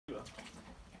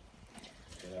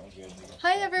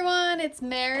Hi everyone, it's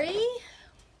Mary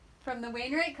from the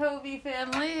Wainwright Covey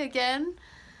family again.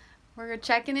 We're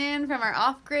checking in from our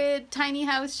off-grid tiny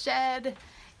house shed,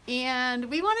 and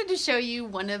we wanted to show you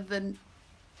one of the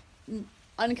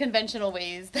unconventional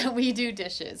ways that we do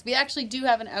dishes. We actually do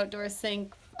have an outdoor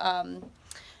sink.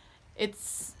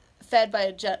 It's fed by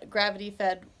a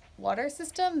gravity-fed water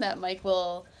system that Mike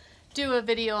will do a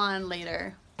video on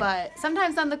later. But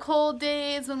sometimes on the cold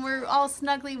days when we're all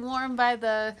snugly warm by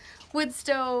the wood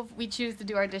stove, we choose to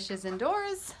do our dishes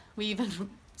indoors. We even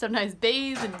sometimes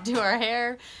bathe and do our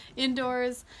hair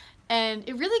indoors. And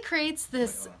it really creates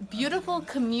this beautiful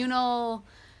communal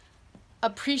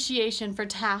appreciation for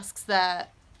tasks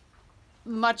that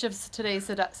much of today's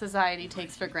society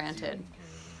takes for granted.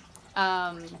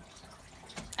 I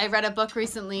read a book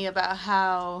recently about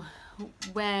how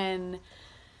when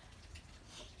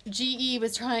GE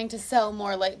was trying to sell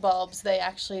more light bulbs, they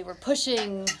actually were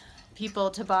pushing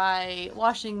people to buy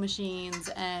washing machines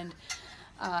and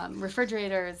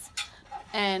refrigerators,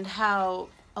 and how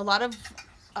a lot of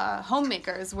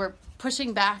homemakers were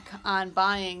pushing back on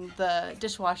buying the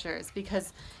dishwashers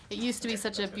because it used to be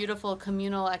such a beautiful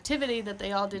communal activity that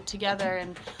they all did together.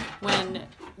 And when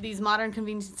these modern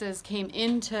conveniences came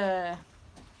into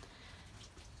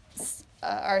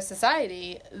our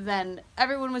society, then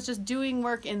everyone was just doing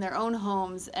work in their own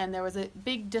homes, and there was a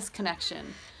big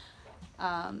disconnection.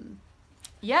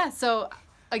 Yeah, so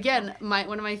again,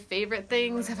 one of my favorite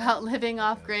things about living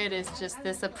off-grid is just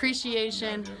this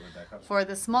appreciation for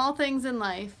the small things in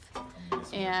life.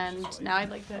 And now I'd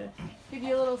like to give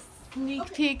you a little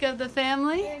sneak peek of the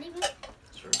family.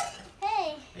 Sure.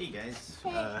 Hey. Hey guys,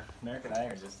 Merrick and I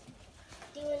are just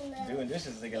doing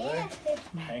dishes together,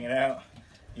 hanging out.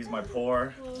 He's my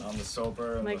pour, I'm the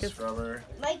soaper, I'm the scrubber.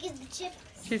 Mike is the chip.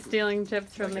 She's stealing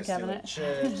chips from the cabinet.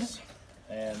 Chips.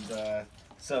 And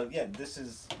so yeah,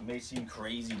 this may seem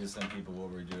crazy to some people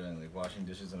what we're doing, like washing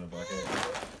dishes in a bucket.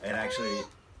 And actually,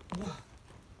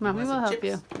 Mommy will help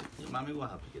you. Mommy will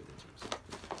help you get the chips.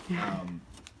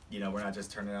 You know, we're not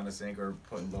just turning on the sink or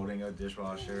loading a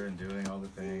dishwasher and doing all the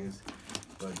things,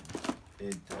 but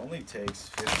it only takes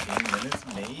 15 minutes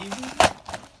maybe,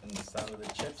 and the sound of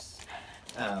the chips.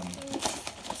 And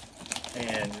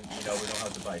you know, we don't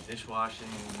have to buy dishwashing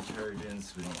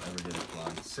detergents, we don't ever get a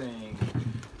clogged sink.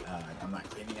 I'm not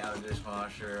cleaning out a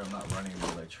dishwasher, I'm not running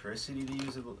the electricity to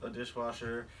use a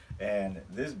dishwasher. And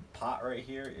this pot right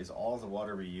here is all the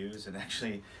water we use, and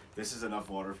actually this is enough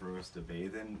water for us to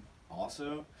bathe in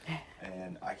also.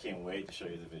 And I can't wait to show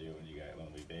you the video when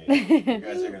we bathe. You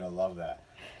guys are gonna love that.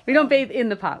 We don't bathe in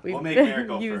the pot. We'll make Merrick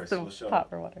go use first. the pot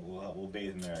for water. We'll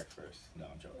bathe Merrick first. No,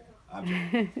 I'm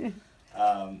joking.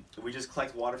 We just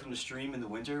collect water from the stream in the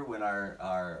winter when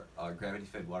our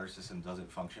gravity-fed water system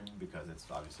doesn't function because it's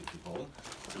obviously too cold.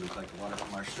 So we collect the water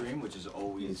from our stream, which is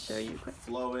always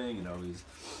flowing and always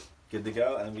good to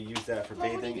go. And then we use that for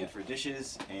bathing and for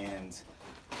dishes. And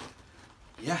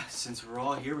yeah, since we're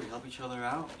all here, we help each other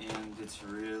out, and it's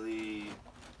really,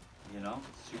 you know,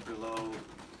 super low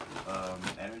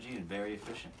energy and very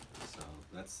efficient. So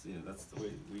that's the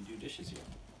way we do dishes here.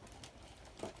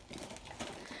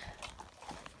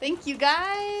 Thank you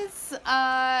guys.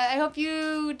 I hope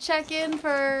you check in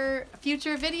for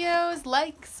future videos,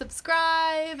 like,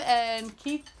 subscribe, and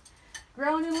keep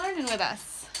growing and learning with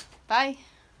us. Bye.